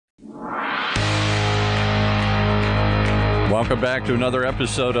Welcome back to another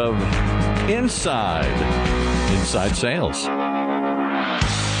episode of Inside Sales.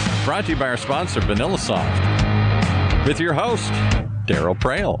 Brought to you by our sponsor, VanillaSoft, with your host, Daryl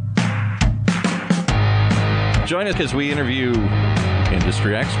Praill. Join us as we interview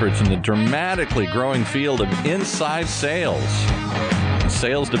industry experts in the dramatically growing field of inside sales and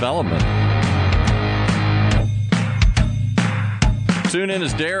sales development. Tune in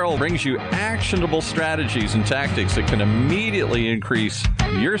as Daryl brings you actionable strategies and tactics that can immediately increase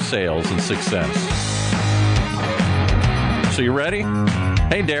your sales and success. So you ready?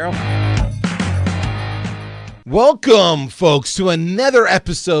 Hey, Daryl. Welcome, folks, to another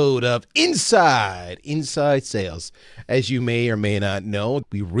episode of Inside Sales. As you may or may not know,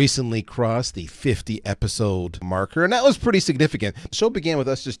 we recently crossed the 50-episode marker, and that was pretty significant. The show began with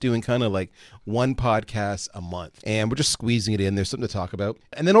us just doing kind of like one podcast a month, and we're just squeezing it in. There's something to talk about.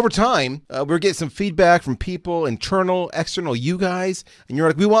 And then over time, we're getting some feedback from people, internal, external, you guys, and you're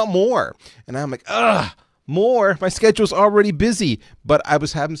like, we want more. And I'm like, more. My schedule's already busy, but I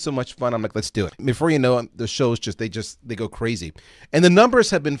was having so much fun. I'm like, let's do it. Before you know it, the shows they go crazy. And the numbers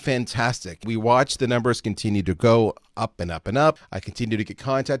have been fantastic. We watch the numbers continue to go up and up and up. I continue to get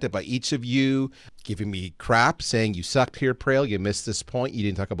contacted by each of you, giving me crap, saying you sucked here, Praill, you missed this point, you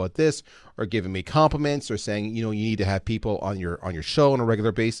didn't talk about this, or giving me compliments, or saying, you need to have people on your show on a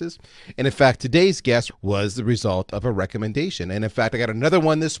regular basis. And in fact, today's guest was the result of a recommendation. And in fact, I got another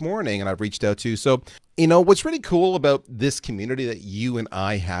one this morning and I've reached out to. So, what's really cool about this community that you and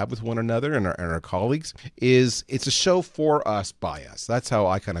I have with one another and our colleagues is it's a show for us, by us. That's how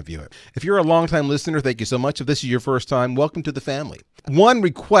I kind of view it. If you're a longtime listener, thank you so much. If this is your first time, welcome to the family. One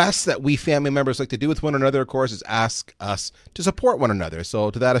request that we family members like to do with one another, of course, is ask us to support one another.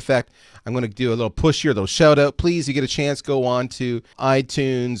 So to that effect, I'm going to do a little push here, a little shout out. Please, you get a chance, go on to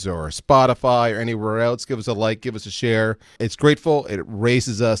iTunes or Spotify or anywhere else. Give us a like, give us a share. It's grateful. It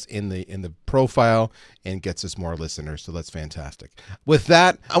raises us in the profile and gets us more listeners. So that's fantastic. With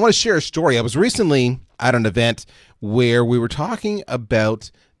that, I want to share a story. I was recently at an event where we were talking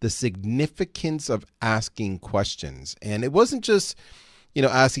about the significance of asking questions. And it wasn't just,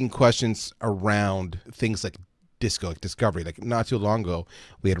 asking questions around things like discovery. Like not too long ago,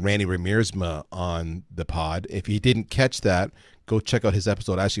 we had Randy Ramirzma on the pod. If you didn't catch that, go check out his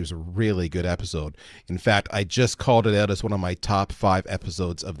episode. Actually, it was a really good episode. In fact, I just called it out as one of my top 5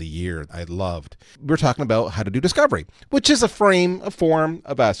 episodes of the year. I loved. We're talking about how to do discovery, which is a form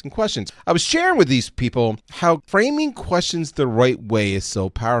of asking questions. I was sharing with these people how framing questions the right way is so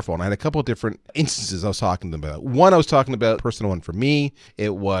powerful. And I had a couple of different instances I was talking to them about. One, I was talking about a personal one for me.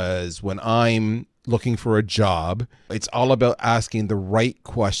 It was when I'm looking for a job. It's all about asking the right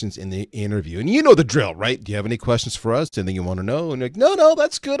questions in the interview. And you know the drill, right? Do you have any questions for us? Anything you want to know? And you're like, no,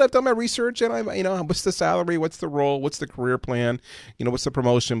 that's good. I've done my research and what's the salary? What's the role? What's the career plan? What's the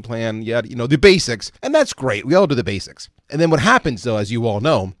promotion plan? Yeah, the basics. And that's great. We all do the basics. And then what happens though, as you all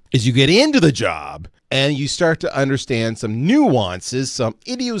know, is you get into the job and you start to understand some nuances, some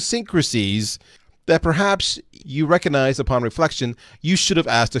idiosyncrasies that perhaps you recognize upon reflection, you should have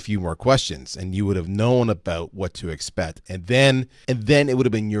asked a few more questions and you would have known about what to expect. And then it would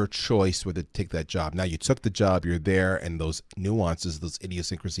have been your choice whether to take that job. Now you took the job, you're there, and those nuances, those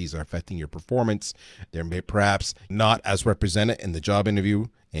idiosyncrasies are affecting your performance. They're perhaps not as represented in the job interview.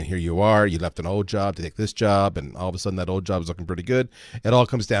 And here you are, you left an old job to take this job, and all of a sudden that old job is looking pretty good. It all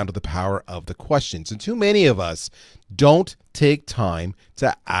comes down to the power of the questions. And too many of us don't take time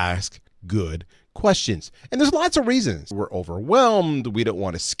to ask good questions. And there's lots of reasons. We're overwhelmed. We don't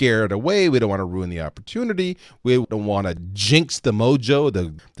want to scare it away. We don't want to ruin the opportunity. We don't want to jinx the mojo,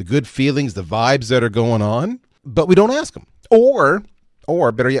 the good feelings, the vibes that are going on, but we don't ask them. Or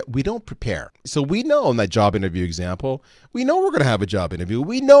better yet, we don't prepare. So we know in that job interview example, we know we're going to have a job interview.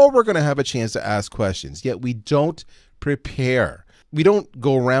 We know we're going to have a chance to ask questions, yet we don't prepare. We don't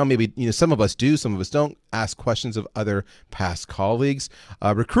go around, maybe, some of us do, some of us don't, ask questions of other past colleagues.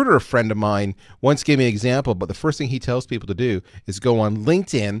 A recruiter, a friend of mine, once gave me an example, but the first thing he tells people to do is go on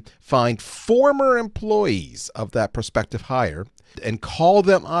LinkedIn, find former employees of that prospective hire, and call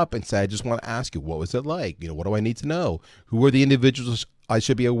them up and say, I just want to ask you, what was it like? What do I need to know? Who are the individuals I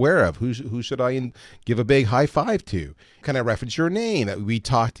should be aware of? Who should I give a big high five to? Can I reference your name that we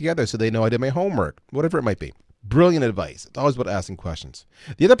talked together so they know I did my homework? Whatever it might be. Brilliant advice. It's always about asking questions.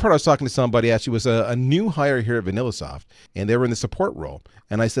 The other part, I was talking to somebody actually was a new hire here at VanillaSoft, and they were in the support role.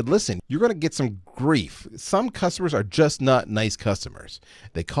 And I said, listen, you're going to get some grief. Some customers are just not nice customers.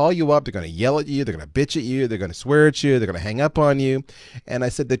 They call you up, they're going to yell at you, they're going to bitch at you, they're going to swear at you, they're going to hang up on you. And I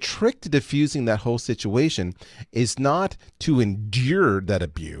said, the trick to diffusing that whole situation is not to endure that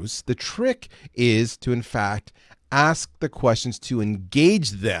abuse. The trick is to, in fact, ask the questions to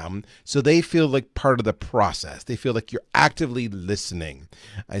engage them so they feel like part of the process. They feel like you're actively listening.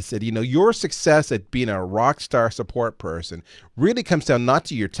 I said, your success at being a rock star support person really comes down not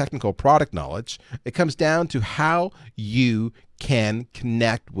to your technical product knowledge. It comes down to how you can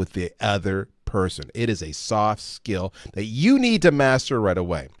connect with the other person. It is a soft skill that you need to master right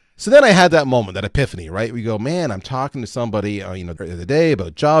away. So then I had that moment, that epiphany, right? We go, man, I'm talking to somebody, the other day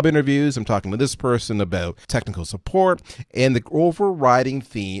about job interviews. I'm talking to this person about technical support. And the overriding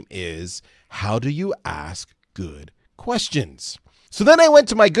theme is, how do you ask good questions? So then I went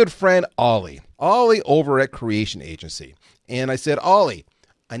to my good friend, Ollie over at Creation Agency. And I said, Ollie,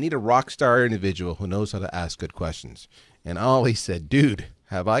 I need a rock star individual who knows how to ask good questions. And Ollie said, dude,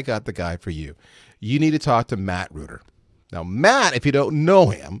 have I got the guy for you? You need to talk to Matt Reuter. Now, Matt, if you don't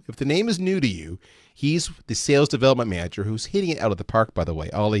know him, if the name is new to you, he's the sales development manager who's hitting it out of the park, by the way.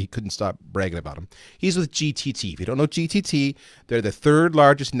 Ollie couldn't stop bragging about him. He's with GTT. If you don't know GTT, they're the third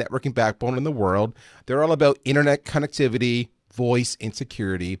largest networking backbone in the world. They're all about internet connectivity, voice, and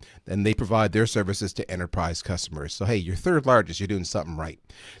security, and they provide their services to enterprise customers. So, hey, you're third largest. You're doing something right.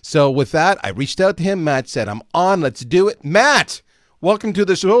 So with that, I reached out to him. Matt said, I'm on. Let's do it. Matt, welcome to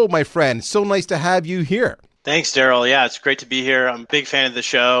the show, my friend. So nice to have you here. Thanks, Daryl. Yeah, it's great to be here. I'm a big fan of the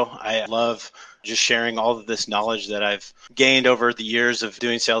show. I love just sharing all of this knowledge that I've gained over the years of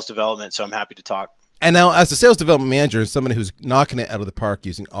doing sales development, so I'm happy to talk. And now, as a sales development manager and someone who's knocking it out of the park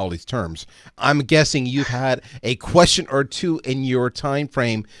using all these terms, I'm guessing you've had a question or two in your time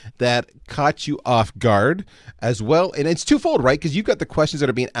frame that caught you off guard as well. And it's twofold, right? Because you've got the questions that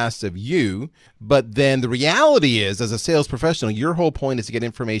are being asked of you, but then the reality is, as a sales professional, your whole point is to get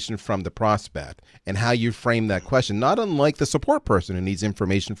information from the prospect and how you frame that question, not unlike the support person who needs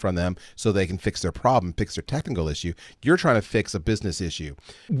information from them so they can fix their problem, fix their technical issue. You're trying to fix a business issue.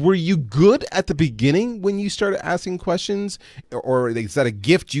 Were you good at the beginning when you started asking questions, or is that a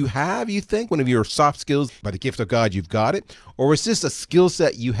gift you have, you think, one of your soft skills? By the gift of God, you've got it? Or was this a skill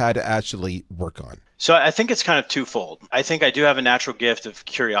set you had to actually work on? So I think it's kind of twofold. I think I do have a natural gift of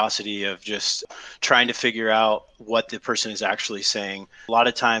curiosity, of just trying to figure out what the person is actually saying. A lot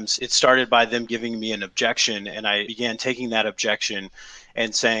of times it started by them giving me an objection, and I began taking that objection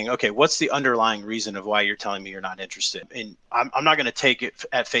and saying, okay, what's the underlying reason of why you're telling me you're not interested? And I'm not going to take it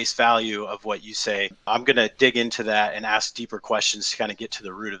at face value of what you say. I'm going to dig into that and ask deeper questions to kind of get to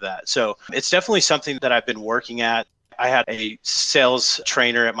the root of that. So it's definitely something that I've been working at. I had a sales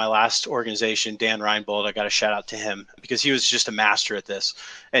trainer at my last organization, Dan Reinbold. I got a shout out to him because he was just a master at this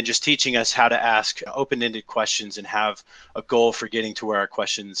and just teaching us how to ask open-ended questions and have a goal for getting to where our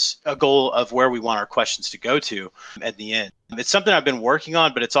questions, a goal of where we want our questions to go to at the end. It's something I've been working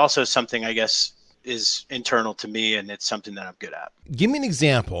on, but it's also something I guess is internal to me, and it's something that I'm good at. Give me an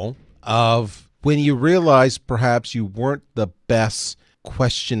example of when you realized perhaps you weren't the best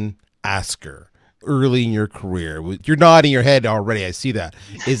question asker early in your career. You're nodding your head already. I see that.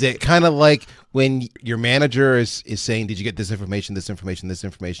 Is it kind of like when your manager is saying, did you get this information, this information, this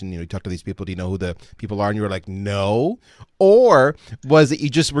information? You talk to these people. Do you know who the people are? And you were like, no. Or was it you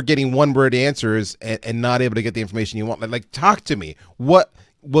just were getting one-word answers and not able to get the information you want? Like, talk to me. What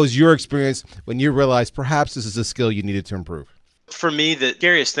was your experience when you realized perhaps this is a skill you needed to improve? For me, the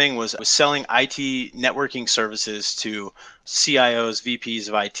scariest thing was selling IT networking services to CIOs, VPs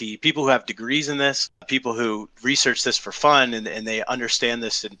of IT, people who have degrees in this, people who research this for fun, and they understand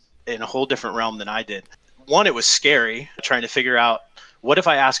this in a whole different realm than I did. One, it was scary trying to figure out, what if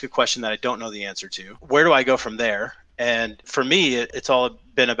I ask a question that I don't know the answer to? Where do I go from there? And for me, it's all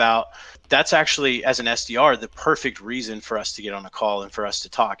been about, that's actually, as an SDR, the perfect reason for us to get on a call and for us to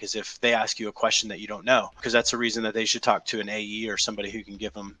talk is if they ask you a question that you don't know, because that's a reason that they should talk to an AE or somebody who can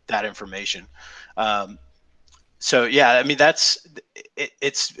give them that information. So yeah, I mean,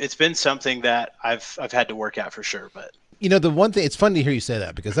 it's been something that I've had to work at for sure. But the one thing, it's fun to hear you say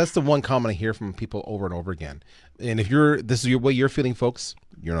that, because that's the one comment I hear from people over and over again. And if this is your way you're feeling, folks,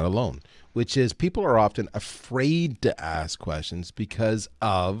 you're not alone. Which is, people are often afraid to ask questions because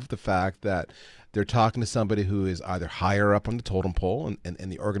of the fact that they're talking to somebody who is either higher up on the totem pole in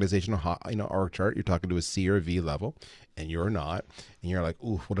the organizational org chart. You're talking to a C or a V level, and you're not. And you're like,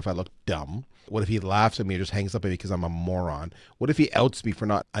 ooh, what if I look dumb? What if he laughs at me or just hangs up at me because I'm a moron? What if he outs me for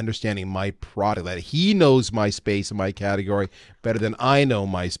not understanding my product, that he knows my space and my category better than I know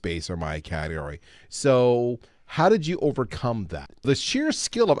my space or my category? So how did you overcome that? The sheer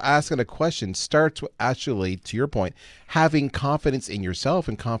skill of asking a question starts with, actually, to your point, having confidence in yourself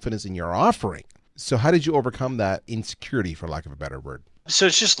and confidence in your offering. So how did you overcome that insecurity, for lack of a better word? So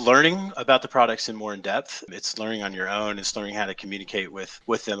it's just learning about the products in more in depth. It's learning on your own. It's learning how to communicate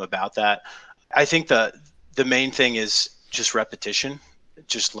with them about that. I think The main thing is just repetition,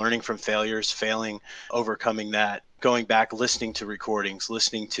 just learning from failures, failing, overcoming that, going back, listening to recordings,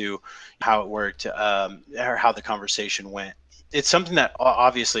 listening to how it worked, or how the conversation went. It's something that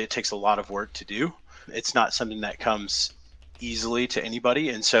obviously it takes a lot of work to do. It's not something that comes easily to anybody.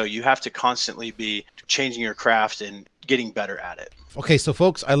 And so you have to constantly be changing your craft and getting better at it. Okay, so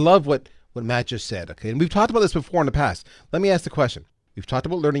folks, I love what Matt just said. Okay, and we've talked about this before in the past. Let me ask the question. We've talked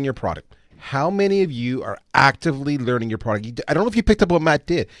about learning your product. How many of you are actively learning your product? I don't know if you picked up what Matt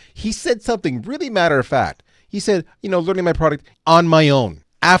did. He said something really matter of fact. He said, learning my product on my own,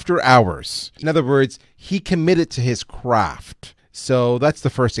 after hours. In other words, he committed to his craft. So that's the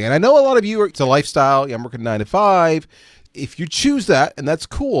first thing. And I know a lot of you, it's a lifestyle. I'm working 9 to 5. If you choose that, and that's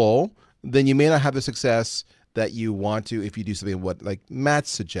cool, then you may not have the success that you want to if you do something what like Matt's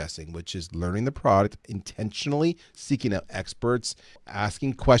suggesting, which is learning the product, intentionally seeking out experts,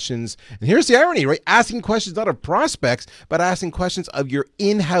 asking questions. And here's the irony, right? Asking questions not of prospects, but asking questions of your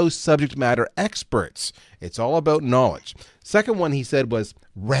in-house subject matter experts. It's all about knowledge. Second one he said was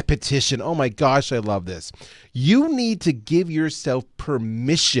repetition. Oh my gosh, I love this. You need to give yourself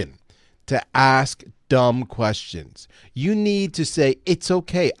permission to ask dumb questions. You need to say, it's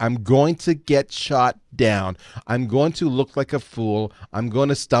okay. I'm going to get shot down. I'm going to look like a fool. I'm going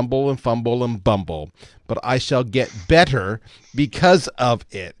to stumble and fumble and bumble, but I shall get better because of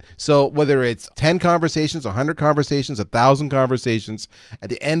it. So whether it's 10 conversations, 100 conversations, 1,000 conversations, at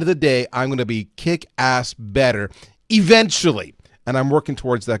the end of the day, I'm going to be kick-ass better eventually. And I'm working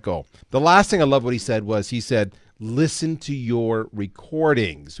towards that goal. The last thing I love what he said was, he said, listen to your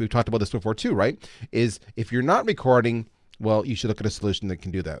recordings. We've talked about this before too, right? Is if you're not recording, well, you should look at a solution that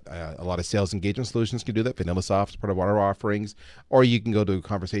can do that. A lot of sales engagement solutions can do that. VanillaSoft is part of our offerings. Or you can go to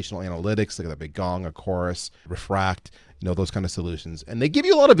conversational analytics, like a Big Gong, a Chorus, Refract, those kind of solutions. And they give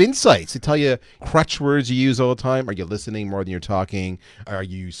you a lot of insights. They tell you crutch words you use all the time. Are you listening more than you're talking? Are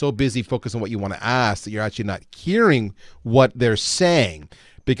you so busy focused on what you want to ask that you're actually not hearing what they're saying?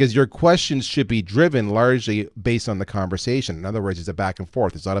 Because your questions should be driven largely based on the conversation. In other words, it's a back and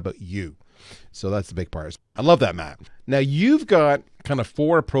forth. It's not about you. So that's the big part. I love that, Matt. Now, you've got kind of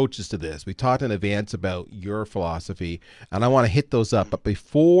 4 approaches to this. We talked in advance about your philosophy, and I want to hit those up. But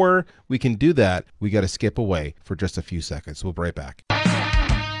before we can do that, we got to skip away for just a few seconds. We'll be right back.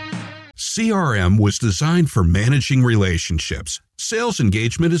 CRM was designed for managing relationships. Sales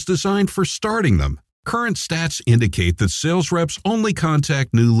engagement is designed for starting them. Current stats indicate that sales reps only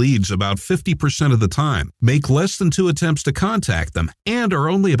contact new leads about 50% of the time, make less than 2 attempts to contact them, and are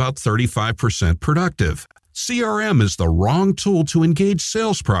only about 35% productive. CRM is the wrong tool to engage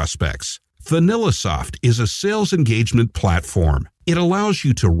sales prospects. VanillaSoft is a sales engagement platform. It allows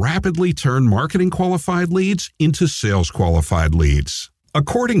you to rapidly turn marketing qualified leads into sales qualified leads.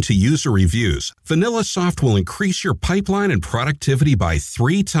 According to user reviews, VanillaSoft will increase your pipeline and productivity by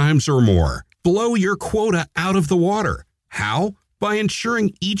 3 times or more. Blow your quota out of the water. How? By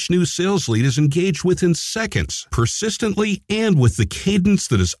ensuring each new sales lead is engaged within seconds, persistently, and with the cadence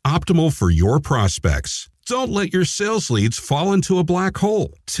that is optimal for your prospects. Don't let your sales leads fall into a black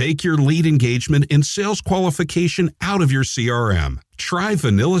hole. Take your lead engagement and sales qualification out of your CRM. Try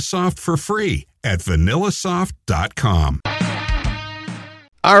VanillaSoft for free at vanillasoft.com.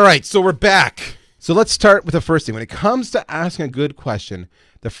 All right, so we're back. So let's start with the first thing. When it comes to asking a good question,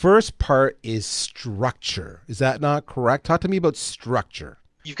 the first part is structure. Is that not correct? Talk to me about structure.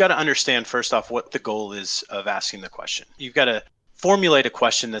 You've got to understand, first off, what the goal is of asking the question. You've got to formulate a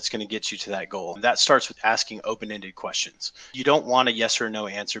question that's going to get you to that goal. And that starts with asking open-ended questions. You don't want a yes or no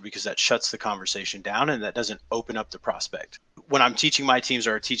answer because that shuts the conversation down and that doesn't open up the prospect. When I'm teaching my teams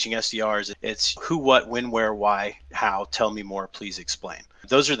or teaching SDRs, it's who, what, when, where, why, how, tell me more, please explain.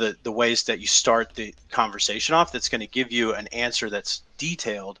 Those are the ways that you start the conversation off that's going to give you an answer that's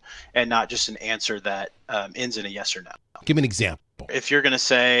detailed and not just an answer that ends in a yes or no. Give me an example. If you're going to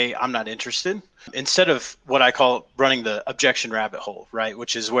say, I'm not interested, instead of what I call running the objection rabbit hole, right?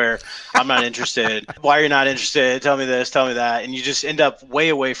 Which is where I'm not interested. Why are you not interested? Tell me this, tell me that. And you just end up way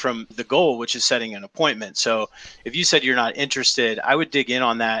away from the goal, which is setting an appointment. So if you said you're not interested, I would dig in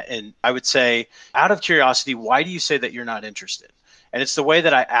on that. And I would say, out of curiosity, why do you say that you're not interested? And it's the way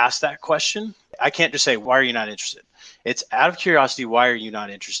that I ask that question. I can't just say, why are you not interested? It's out of curiosity, why are you not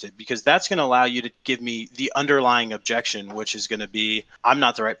interested? Because that's going to allow you to give me the underlying objection, which is going to be, I'm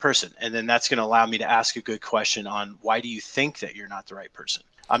not the right person. And then that's going to allow me to ask a good question on why do you think that you're not the right person?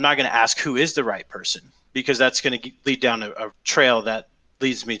 I'm not going to ask who is the right person, because that's going to lead down a trail that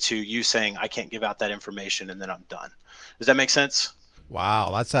leads me to you saying, I can't give out that information, and then I'm done. Does that make sense?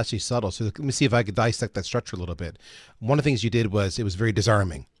 Wow, that's actually subtle. So let me see if I could dissect that structure a little bit. One of the things you did was, it was very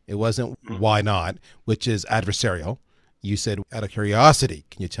disarming. It wasn't why not, which is adversarial. You said out of curiosity,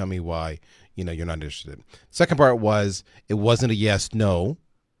 can you tell me why, you're not interested? Second part was, it wasn't a yes, no.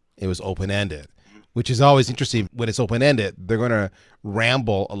 It was open-ended, which is always interesting. When it's open-ended, they're going to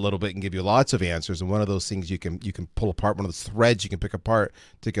ramble a little bit and give you lots of answers. And one of those things you can pull apart, one of those threads you can pick apart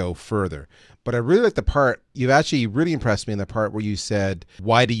to go further. But I really like the part, you've actually really impressed me in the part where you said,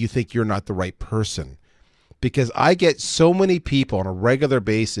 why do you think you're not the right person? Because I get so many people on a regular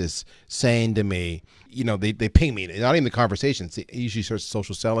basis saying to me, they ping me, not even the conversation. It's usually sort of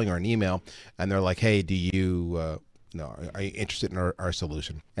social selling or an email. And they're like, hey, are you interested in our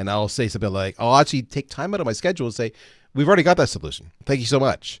solution? And I'll say something like, I'll actually take time out of my schedule and say, we've already got that solution. Thank you so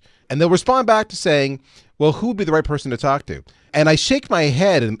much. And they'll respond back to saying, well, who would be the right person to talk to? And I shake my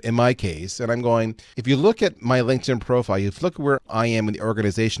head in my case, and I'm going, if you look at my LinkedIn profile, you look where I am in the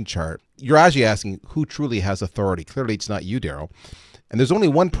organization chart, you're actually asking who truly has authority. Clearly, it's not you, Daryl. And there's only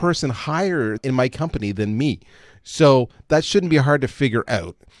one person higher in my company than me. So that shouldn't be hard to figure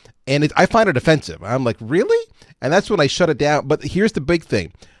out. And I find it offensive. I'm like, really? And that's when I shut it down. But here's the big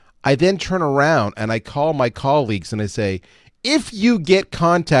thing. I then turn around and I call my colleagues and I say, if you get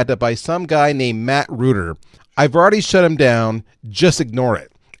contacted by some guy named Matt Reuter, I've already shut him down. Just ignore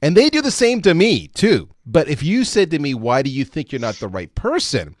it. And they do the same to me too. But if you said to me, why do you think you're not the right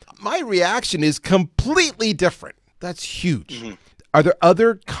person? My reaction is completely different. That's huge. Mm-hmm. Are there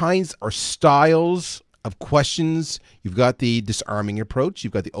other kinds or styles of questions? You've got the disarming approach.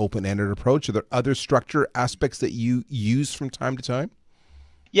 You've got the open-ended approach. Are there other structure aspects that you use from time to time?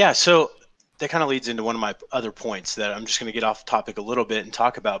 Yeah, so that kind of leads into one of my other points that I'm just going to get off topic a little bit and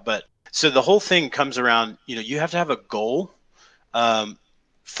talk about. But so the whole thing comes around, you have to have a goal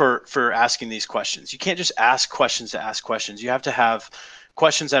for asking these questions. You can't just ask questions to ask questions. You have to have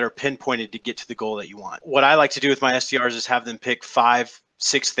questions that are pinpointed to get to the goal that you want. What I like to do with my SDRs is have them pick 5-6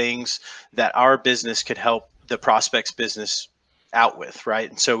 things that our business could help the prospect's business out with, right?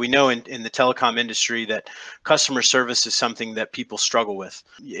 And so we know in the telecom industry that customer service is something that people struggle with.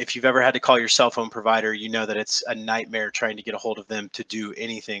 If you've ever had to call your cell phone provider, you know that it's a nightmare trying to get a hold of them to do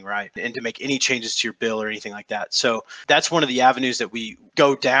anything, right? And to make any changes to your bill or anything like that. So that's one of the avenues that we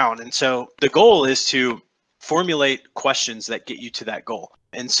go down. And so the goal is to formulate questions that get you to that goal.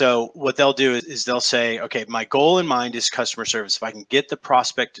 And so what they'll do is they'll say, okay, my goal in mind is customer service. If I can get the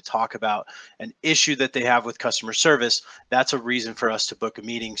prospect to talk about an issue that they have with customer service, that's a reason for us to book a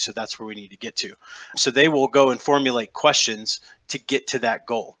meeting. So that's where we need to get to. So they will go and formulate questions to get to that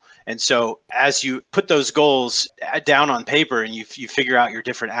goal. And so as you put those goals down on paper and you figure out your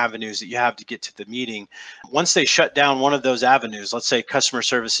different avenues that you have to get to the meeting, once they shut down one of those avenues, let's say customer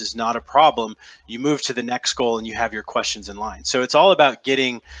service is not a problem, you move to the next goal and you have your questions in line. So it's all about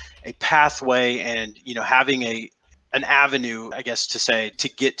getting a pathway and having an avenue, I guess, to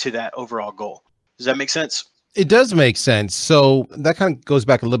get to that overall goal. Does that make sense? It does make sense. So that kind of goes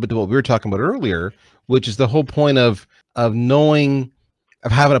back a little bit to what we were talking about earlier, which is the whole point of knowing,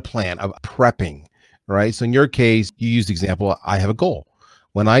 of having a plan, of prepping, right? So in your case, you use the example, I have a goal.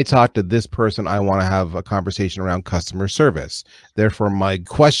 When I talk to this person, I want to have a conversation around customer service. Therefore, my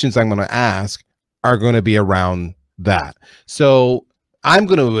questions I'm going to ask are going to be around that. So I'm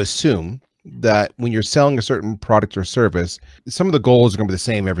going to assume that when you're selling a certain product or service, some of the goals are going to be the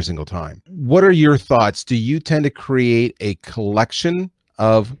same every single time. What are your thoughts? Do you tend to create a collection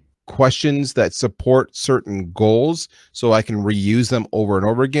of questions that support certain goals so I can reuse them over and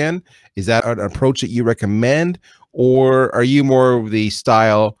over again? Is that an approach that you recommend? Or are you more of the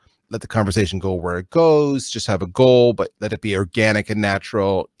style, let the conversation go where it goes, just have a goal, but let it be organic and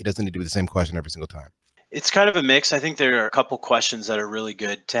natural? It doesn't need to be the same question every single time. It's kind of a mix. I think there are a couple questions that are really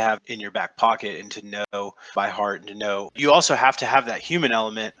good to have in your back pocket and to know by heart and to know. You also have to have that human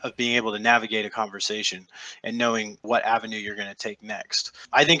element of being able to navigate a conversation and knowing what avenue you're going to take next.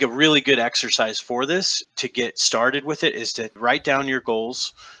 I think a really good exercise for this to get started with it is to write down your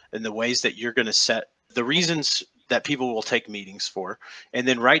goals and the ways that you're going to set the reasons that people will take meetings for, and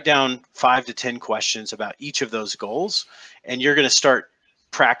then write down 5 to 10 questions about each of those goals. And you're going to start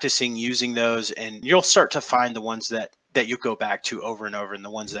practicing using those, and you'll start to find the ones that you go back to over and over, and the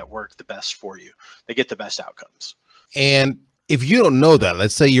ones that work the best for you. They get the best outcomes. And if you don't know that,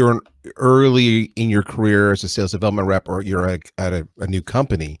 let's say you're early in your career as a sales development rep, or you're at a new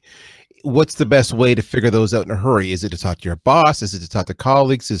company, what's the best way to figure those out in a hurry? Is it to talk to your boss? Is it to talk to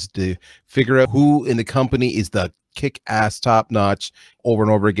colleagues? Is it to figure out who in the company is the kick-ass, top-notch, over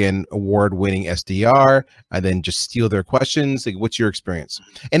and over again, award-winning SDR, and then just steal their questions? Like, what's your experience?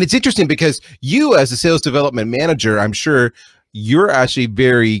 And it's interesting because you, as a sales development manager, I'm sure you're actually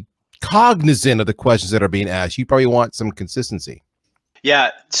very cognizant of the questions that are being asked. You probably want some consistency.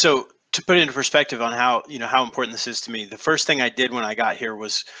 Yeah. So to put it into perspective on how important this is to me, the first thing I did when I got here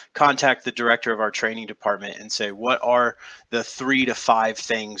was contact the director of our training department and say, what are the 3 to 5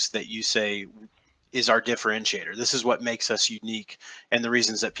 things that you say is our differentiator? This is what makes us unique and the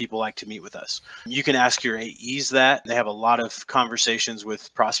reasons that people like to meet with us. You can ask your AEs that. They have a lot of conversations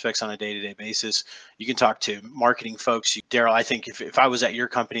with prospects on a day-to-day basis. You can talk to marketing folks. Daryl, I think if I was at your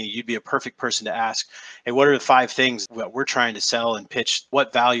company, you'd be a perfect person to ask, hey, what are the 5 things that we're trying to sell and pitch?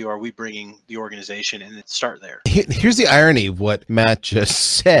 What value are we bringing the organization? And then start there. Here's the irony of what Matt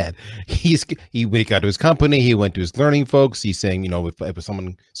just said. He got to his company. He went to his learning folks. He's saying, if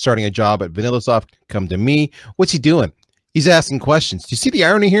someone starting a job at VanillaSoft, come to me. What's he doing? He's asking questions. Do you see the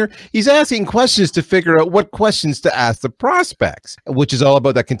irony here? He's asking questions to figure out what questions to ask the prospects, which is all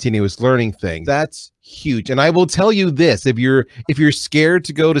about that continuous learning thing. That's huge. And I will tell you this, if you're scared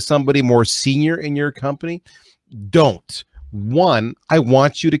to go to somebody more senior in your company, don't. 1, I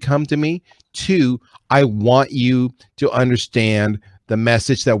want you to come to me. 2, I want you to understand the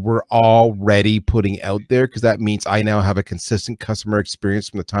message that we're already putting out there, because that means I now have a consistent customer experience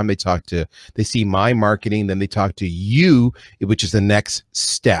from the time they see my marketing, then they talk to you, which is the next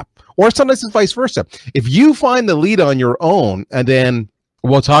step. Or sometimes it's vice versa. If you find the lead on your own and then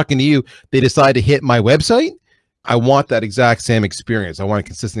while talking to you, they decide to hit my website, I want that exact same experience. I want a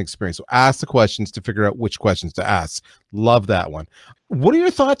consistent experience. So ask the questions to figure out which questions to ask. Love that one. What are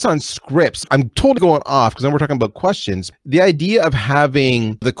your thoughts on scripts? I'm totally going off because then we're talking about questions. The idea of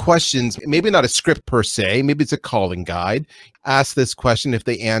having the questions, maybe not a script per se, maybe it's a calling guide. Ask this question. If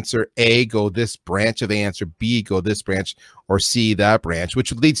they answer A, go this branch. If they answer B, go this branch, or C, that branch,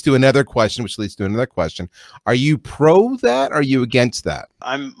 which leads to another question, which leads to another question. Are you pro that? Or are you against that?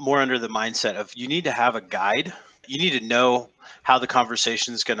 I'm more under the mindset of you need to have a guide. You need to know how the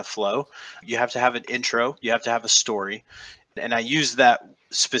conversation is going to flow. You have to have an intro. You have to have a story. And I use that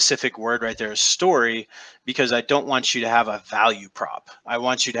specific word right there, story, because I don't want you to have a value prop. I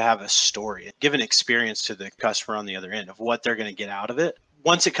want you to have a story, give an experience to the customer on the other end of what they're going to get out of it.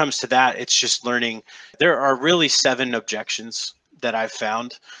 Once it comes to that, it's just learning. There are really 7 objections that I've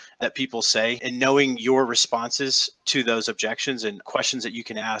found that people say, and knowing your responses to those objections and questions that you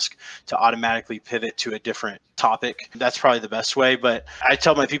can ask to automatically pivot to a different topic. That's probably the best way. But I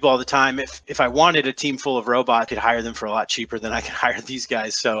tell my people all the time, if I wanted a team full of robots, I could hire them for a lot cheaper than I can hire these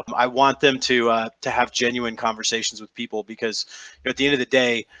guys. So I want them to have genuine conversations with people, because at the end of the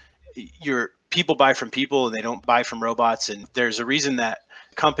day, people buy from people and they don't buy from robots. And there's a reason that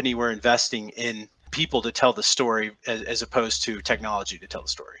company we're investing in people to tell the story as opposed to technology to tell the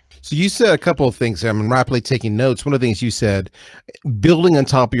story. So you said a couple of things. I'm rapidly taking notes. One of the things you said, building on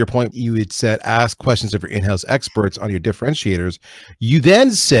top of your point, you had said, ask questions of your in-house experts on your differentiators. You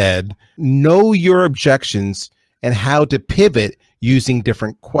then said, know your objections and how to pivot using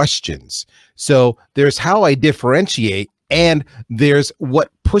different questions. So there's how I differentiate, and there's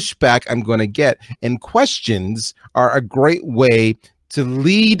what pushback I'm going to get. And questions are a great way to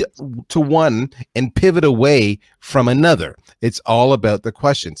lead to one and pivot away from another. It's all about the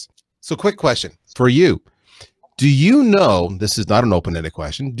questions. So quick question for you. Do you know, this is not an open-ended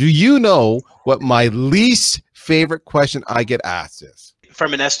question, do you know what my least favorite question I get asked is?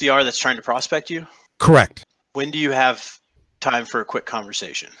 From an SDR that's trying to prospect you? Correct. When do you have time for a quick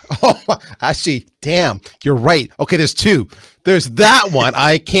conversation? Oh, actually, damn, you're right. Okay, there's 2. There's that one.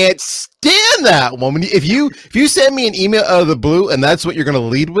 I can't stand that one. If you send me an email out of the blue and that's what you're going to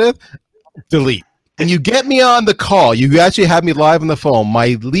lead with, delete. And you get me on the call, you actually have me live on the phone.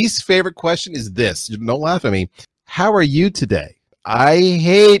 My least favorite question is this. Don't laugh at me. How are you today? I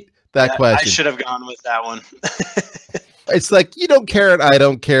hate that question. I should have gone with that one. It's like, you don't care and I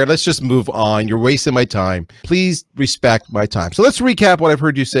don't care. Let's just move on. You're wasting my time. Please respect my time. So let's recap what I've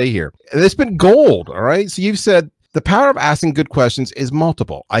heard you say here. And it's been gold, all right? So you've said the power of asking good questions is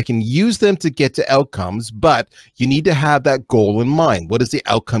multiple. I can use them to get to outcomes, but you need to have that goal in mind. What is the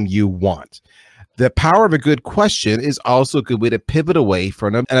outcome you want? The power of a good question is also a good way to pivot away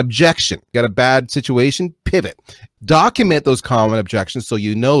from an objection. Got a bad situation? Pivot. Document those common objections so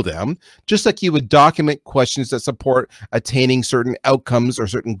you know them, just like you would document questions that support attaining certain outcomes or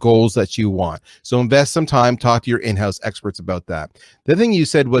certain goals that you want. So invest some time, talk to your in-house experts about that. The thing you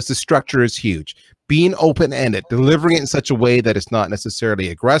said was the structure is huge. Being open-ended, delivering it in such a way that it's not necessarily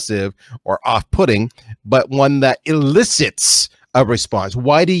aggressive or off-putting, but one that elicits a response.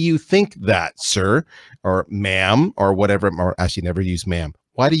 Why do you think that, sir, or ma'am, or whatever, or actually never use ma'am.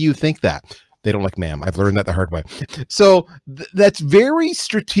 Why do you think that? They don't like ma'am. I've learned that the hard way. So that's very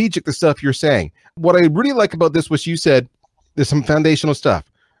strategic, the stuff you're saying. What I really like about this was you said there's some foundational stuff.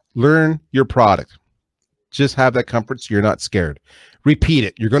 Learn your product. just have that comfort so you're not scared. Repeat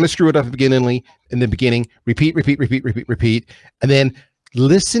it. You're going to screw it up in the beginning. Repeat. And then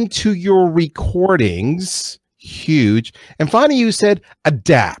listen to your recordings. Huge. And finally, you said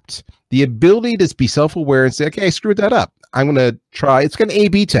adapt. The ability to be self-aware and say, okay, I screwed that up. I'm going to try. It's an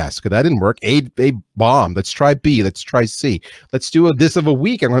A/B test because that didn't work. A bomb. Let's try B. Let's try C. Let's do this of a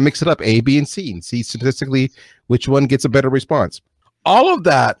week. I'm going to mix it up, A, B, and C, and see statistically which one gets a better response. All of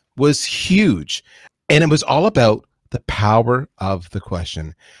that was huge. And it was all about the power of the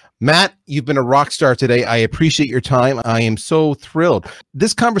question. Matt, you've been a rock star today. I appreciate your time. I am so thrilled.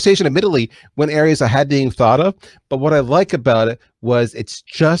 This conversation, admittedly, went areas I hadn't even thought of, but what I like about it was it's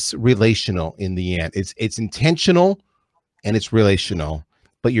just relational in the end. It's intentional and it's relational,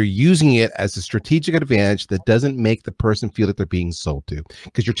 but you're using it as a strategic advantage that doesn't make the person feel that they're being sold to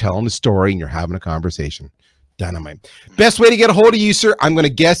because you're telling the story and you're having a conversation. Dynamite. Best way to get a hold of you, sir? I'm going to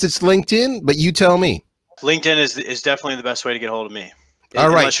guess it's LinkedIn, but you tell me. LinkedIn is definitely the best way to get a hold of me. All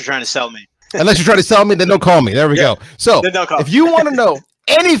right. Unless you're trying to sell me. Unless you're trying to sell me, then don't call me. There we go. So if you want to know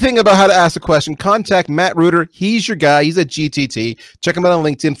anything about how to ask a question, contact Matt Reuter. He's your guy. He's at GTT. Check him out on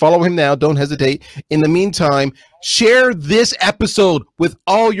LinkedIn. Follow him now. Don't hesitate. In the meantime, share this episode with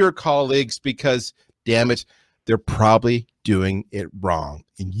all your colleagues because, damn it, they're probably doing it wrong.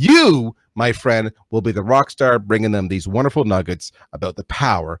 And you, my friend, will be the rock star bringing them these wonderful nuggets about the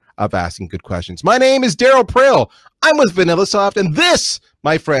power of asking good questions. My name is Daryl Praill. I'm with VanillaSoft, and this,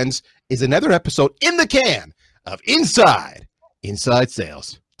 my friends, is another episode in the can of Inside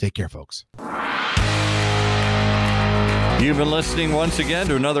Sales. Take care, folks. You've been listening once again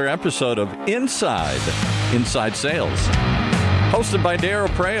to another episode of Inside Sales, hosted by Daryl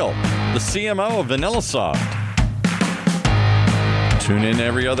Praill, the CMO of VanillaSoft. Tune in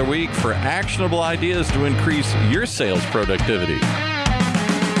every other week for actionable ideas to increase your sales productivity.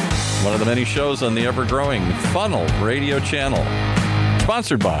 One of the many shows on the ever-growing Funnel Radio channel,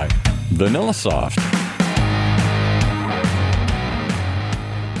 sponsored by VanillaSoft.